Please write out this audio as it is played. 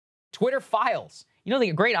Twitter files. You know,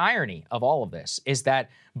 the great irony of all of this is that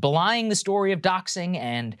belying the story of doxing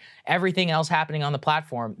and everything else happening on the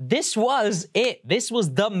platform, this was it. This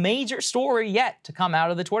was the major story yet to come out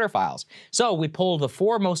of the Twitter files. So we pulled the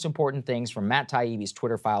 4 most important things from Matt Taibbi's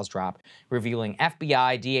Twitter files drop, revealing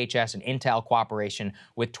FBI, DHS, and Intel cooperation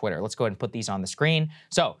with Twitter. Let's go ahead and put these on the screen.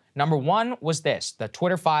 So number 1 was this. The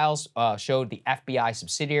Twitter files showed the FBI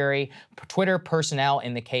subsidiary. Twitter personnel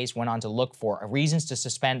in the case went on to look for reasons to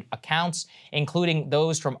suspend accounts, including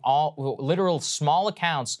those from all literal small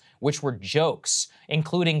accounts which were jokes,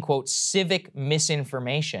 including, quote, civic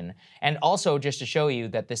misinformation. And also, just to show you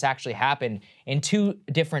that this actually happened in 2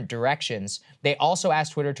 different directions, they also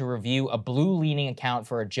asked Twitter to review a blue-leaning account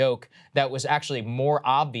for a joke that was actually more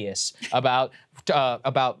obvious about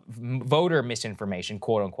voter misinformation,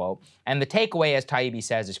 quote unquote. And the takeaway, as Taibbi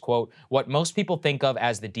says, is, quote, what most people think of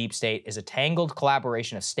as the deep state is a tangled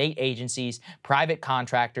collaboration of state agencies, private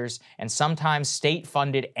contractors, and sometimes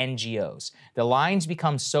state-funded NGOs. The lines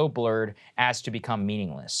become so blurred as to become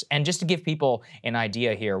meaningless. And just to give people an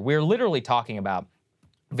idea here, we're literally talking about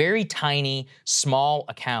very tiny, small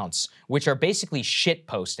accounts, which are basically shit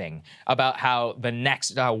posting about how the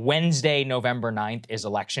next Wednesday, November 9th is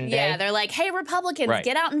election day. Yeah, they're like, hey, Republicans,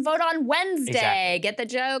 get out and vote on Wednesday. Exactly. Get the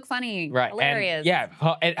joke? Funny. Right. Hilarious. And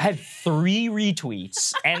yeah, it had 3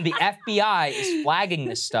 retweets, and the FBI is flagging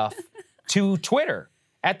this stuff to Twitter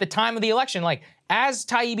at the time of the election. Like, as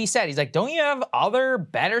Taibbi said, he's like, don't you have other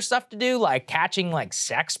better stuff to do, like catching like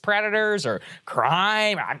sex predators or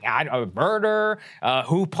crime, murder,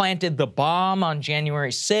 who planted the bomb on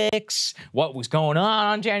January 6th, what was going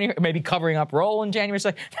on January, maybe covering up role in January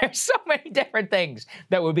 6th. There's so many different things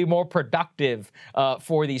that would be more productive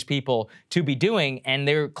for these people to be doing. And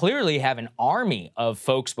they clearly have an army of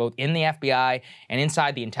folks both in the FBI and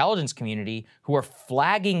inside the intelligence community who are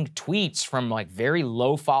flagging tweets from like very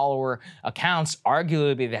low follower accounts,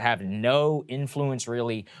 arguably that have no influence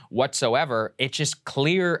really whatsoever. It's just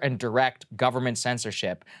clear and direct government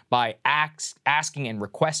censorship by asking and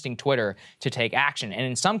requesting Twitter to take action. And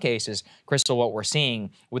in some cases, Crystal, what we're seeing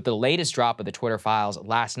with the latest drop of the Twitter files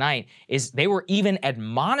last night is they were even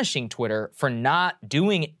admonishing Twitter for not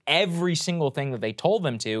doing every single thing that they told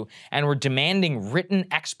them to, and were demanding written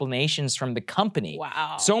explanations from the company.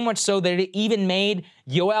 Wow. So much so that it even made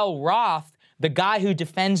Yoel Roth, the guy who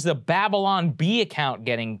defends the Babylon Bee account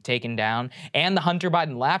getting taken down and the Hunter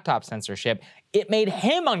Biden laptop censorship, it made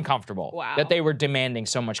him uncomfortable that they were demanding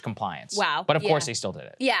so much compliance. Wow. But of course they still did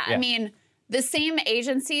it. Yeah, I mean, the same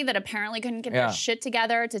agency that apparently couldn't get their shit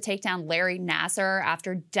together to take down Larry Nassar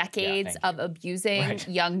after decades of abusing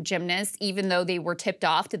young gymnasts, even though they were tipped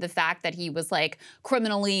off to the fact that he was like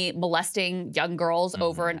criminally molesting young girls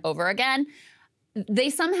over and over again.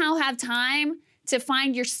 They somehow have time to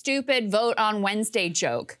find your stupid vote on Wednesday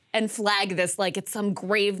joke and flag this like it's some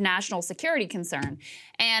grave national security concern.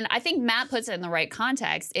 And I think Matt puts it in the right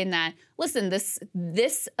context in that, listen,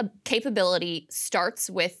 this capability starts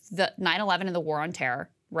with the 9/11 and the war on terror,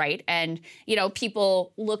 right? And, you know,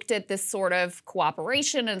 people looked at this sort of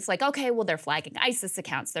cooperation and it's like, okay, well, they're flagging ISIS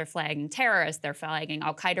accounts, they're flagging terrorists, they're flagging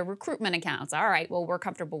Al-Qaeda recruitment accounts. All right, well, we're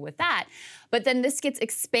comfortable with that. But then this gets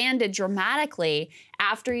expanded dramatically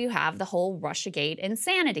after you have the whole Russiagate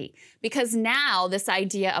insanity. Because now this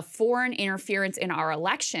idea of foreign interference in our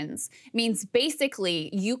elections means basically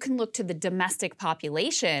you can look to the domestic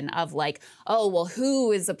population of like, oh, well,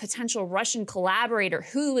 who is a potential Russian collaborator?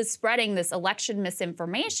 Who is spreading this election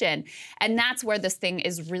misinformation? And that's where this thing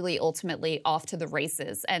is really ultimately off to the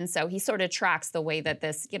races. And so he sort of tracks the way that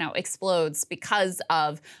this, you know, explodes because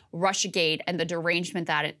of Russiagate and the derangement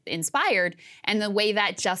that it inspired, and the way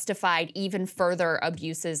that justified even further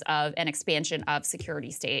abuses of an expansion of security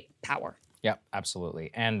state power. Yep, absolutely.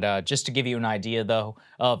 And just to give you an idea, though,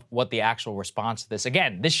 of what the actual response to this,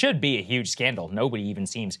 again, this should be a huge scandal. Nobody even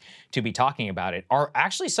seems to be talking about it, are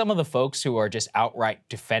actually some of the folks who are just outright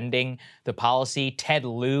defending the policy. Ted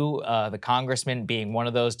Lieu, the congressman, being one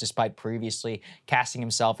of those, despite previously casting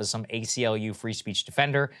himself as some ACLU free speech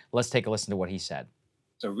defender. Let's take a listen to what he said.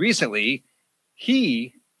 So recently,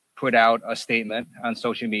 he put out a statement on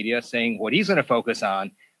social media saying what he's going to focus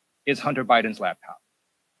on is Hunter Biden's laptop.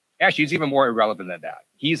 Actually, it's even more irrelevant than that.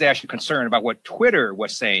 He's actually concerned about what Twitter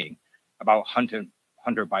was saying about Hunter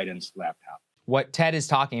Biden's laptop. What Ted is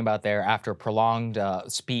talking about there after a prolonged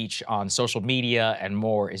speech on social media and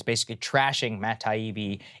more is basically trashing Matt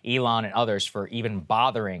Taibbi, Elon, and others for even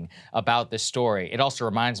bothering about this story. It also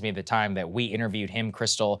reminds me of the time that we interviewed him,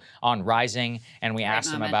 Crystal, on Rising, and we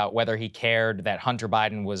asked him about whether he cared that Hunter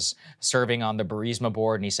Biden was serving on the Burisma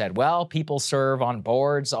board, and he said, well, people serve on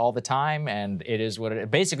boards all the time, and it is what it is.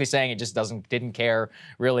 Basically saying it just didn't care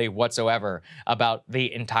really whatsoever about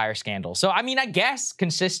the entire scandal. So, I mean, I guess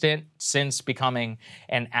consistent since becoming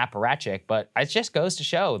an apparatchik, but it just goes to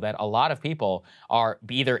show that a lot of people are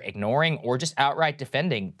either ignoring or just outright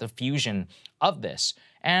defending the fusion of this.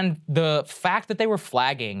 And the fact that they were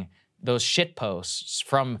flagging those shit posts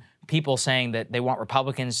from people saying that they want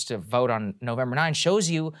Republicans to vote on November 9 shows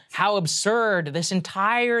you how absurd this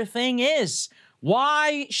entire thing is.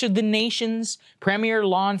 Why should the nation's premier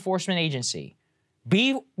law enforcement agency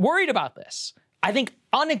be worried about this? I think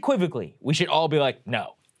unequivocally, we should all be like,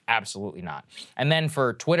 no. Absolutely not. And then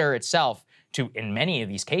for Twitter itself to, in many of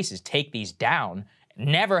these cases, take these down,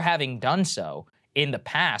 never having done so in the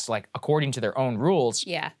past, like according to their own rules,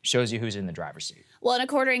 shows you who's in the driver's seat. Well, and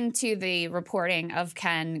according to the reporting of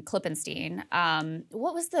Ken Klippenstein,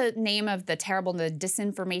 what was the name of the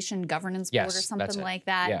Disinformation Governance Board or something like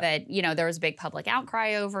that? Yeah. That, you know, there was a big public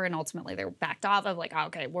outcry over, and ultimately they were backed off of like, oh,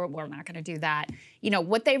 okay, we're not going to do that. You know,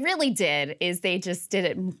 what they really did is they just did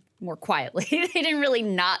it more quietly. They didn't really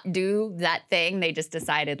not do that thing. They just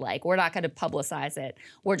decided, like, we're not going to publicize it.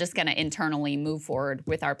 We're just going to internally move forward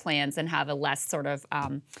with our plans and have a less sort of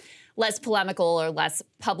less polemical or less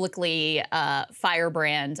publicly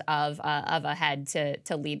firebrand of a head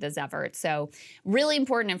to lead this effort. So really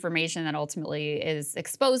important information that ultimately is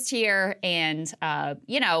exposed here, and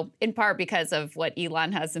you know, in part because of what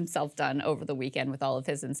Elon has himself done over the weekend with all of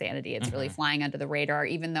his insanity. It's really flying under the radar,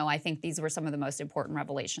 even though I think these were some of the most important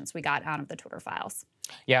revelations we got out of the Twitter files.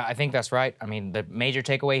 Yeah, I think that's right. I mean, the major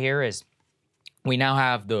takeaway here is we now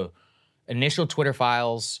have the initial Twitter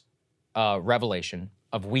files revelation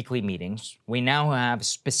of weekly meetings. We now have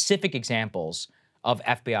specific examples of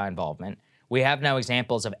FBI involvement. We have now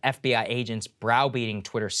examples of FBI agents browbeating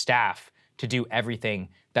Twitter staff to do everything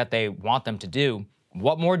that they want them to do.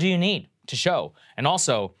 What more do you need to show? And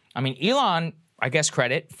also, I mean, Elon, I guess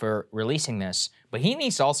credit for releasing this, but he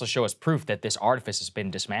needs to also show us proof that this artifice has been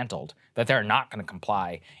dismantled, that they're not going to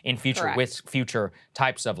comply in future with future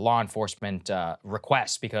types of law enforcement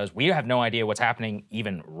requests, because we have no idea what's happening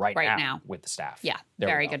even right now with the staff. Yeah,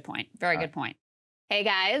 very good point. Very good point. Hey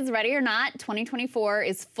guys, ready or not, 2024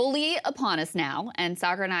 is fully upon us now, and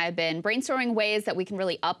Sagar and I have been brainstorming ways that we can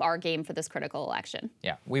really up our game for this critical election.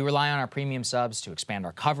 Yeah, we rely on our premium subs to expand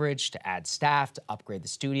our coverage, to add staff, to upgrade the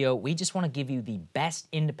studio. We just want to give you the best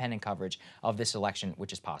independent coverage of this election,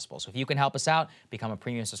 which is possible. So if you can help us out, become a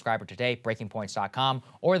premium subscriber today, breakingpoints.com,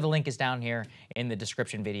 or the link is down here in the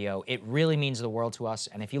description video. It really means the world to us,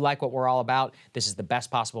 and if you like what we're all about, this is the best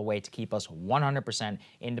possible way to keep us 100%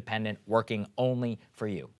 independent, working only for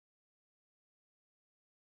you.